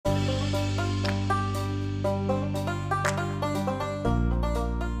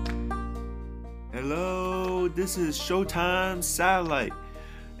This is Showtime Satellite,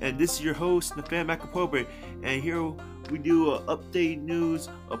 and this is your host, Nathan Macapobre. And here we do update news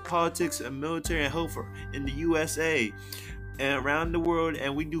of politics and military and health in the USA and around the world,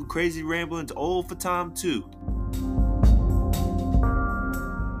 and we do crazy ramblings all for time too.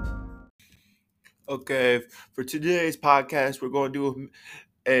 Okay, for today's podcast, we're going to do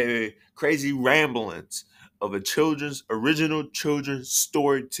a crazy ramblings of a original children's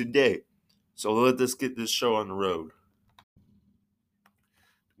story today. So let us get this show on the road.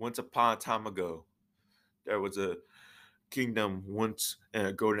 Once upon a time ago, there was a kingdom once in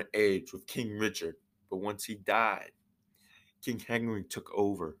a golden age with King Richard. But once he died, King Henry took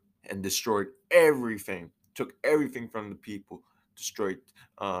over and destroyed everything, took everything from the people,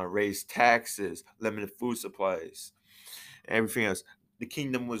 raised taxes, limited food supplies, everything else. The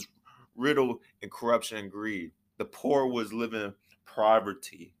kingdom was riddled in corruption and greed. The poor was living in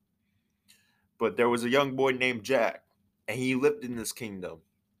poverty. But there was a young boy named Jack, and he lived in this kingdom.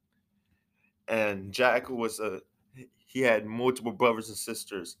 And Jack he had multiple brothers and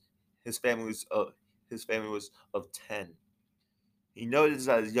sisters. His family was of 10. He noticed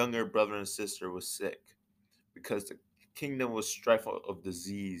that his younger brother and sister was sick because the kingdom was strife of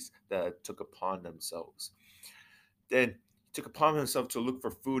disease that took upon themselves. Then he took upon himself to look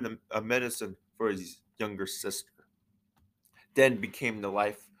for food and medicine for his younger sister. Then became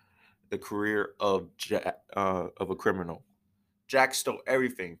the career of of a criminal. Jack stole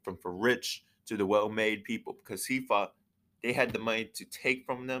everything from the rich to the well-made people because he thought they had the money to take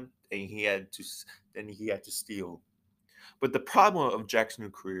from them, and he had to steal. But the problem of Jack's new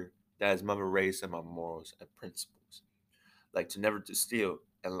career that his mother raised him on morals and principles, like to never to steal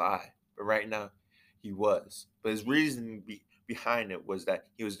and lie. But right now, he was. But his reason behind it was that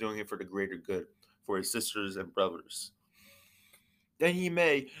he was doing it for the greater good, for his sisters and brothers. Then he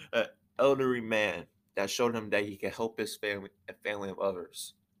met an elderly man that showed him that he could help his family and family of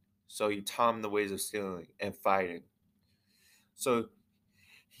others. So he taught him the ways of stealing and fighting. So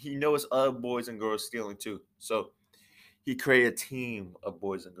he knows other boys and girls stealing too. So he created a team of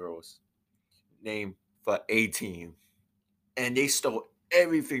boys and girls named the A Team. And they stole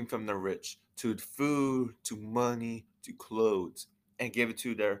everything from the rich, to food, to money, to clothes, and gave it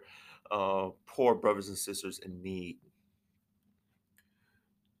to their poor brothers and sisters in need.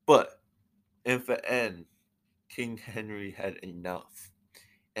 But in the end, King Henry had enough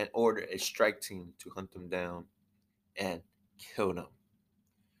and ordered a strike team to hunt them down and kill them.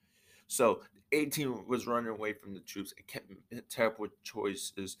 So the 18 was running away from the troops and kept terrible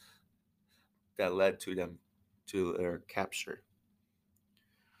choices that led to their capture.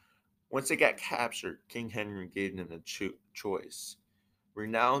 Once they got captured, King Henry gave them a choice: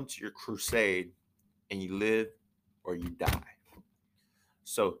 renounce your crusade, and you live or you die.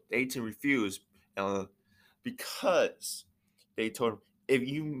 So the 18 refused because they told him, if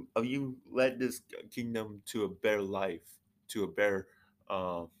you led this kingdom to a better life, to a better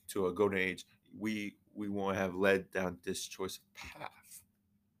to a golden age, we won't have led down this choice of path.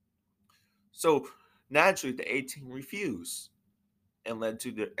 So naturally, the 18 refused and led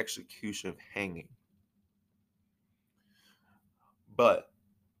to the execution of hanging. But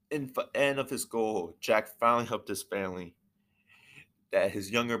in the end of his goal, Jack finally helped his family, that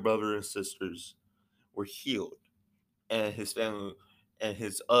his younger brother and sisters were healed, and his family and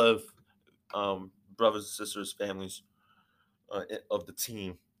his other brothers and sisters' families of the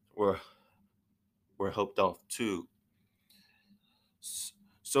team were were helped off too.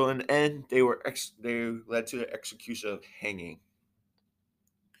 So in the end, they led to the execution of hanging.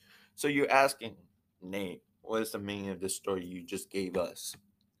 So you're asking, Nate, what is the meaning of this story you just gave us?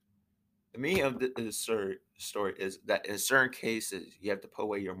 The meaning of this story is that in certain cases, you have to put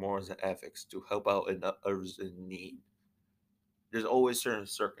away your morals and ethics to help out others in need. There's always certain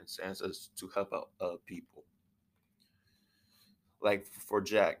circumstances to help out other people. Like for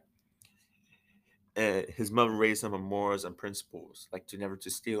Jack, his mother raised him on morals and principles, like to never to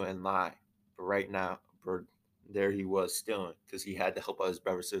steal and lie. But right now, there he was stealing because he had to help out his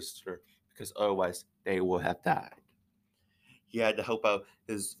brother and sister, because otherwise they would have died. He had to help out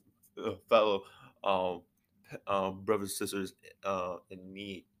his fellow um, brothers and sisters in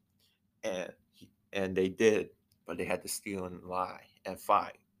need, and they did, but they had to steal and lie and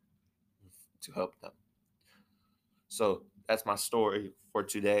fight to help them. So that's my story for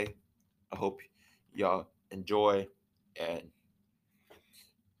today. I hope y'all enjoy, and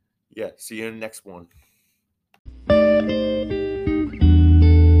yeah, see you in the next one.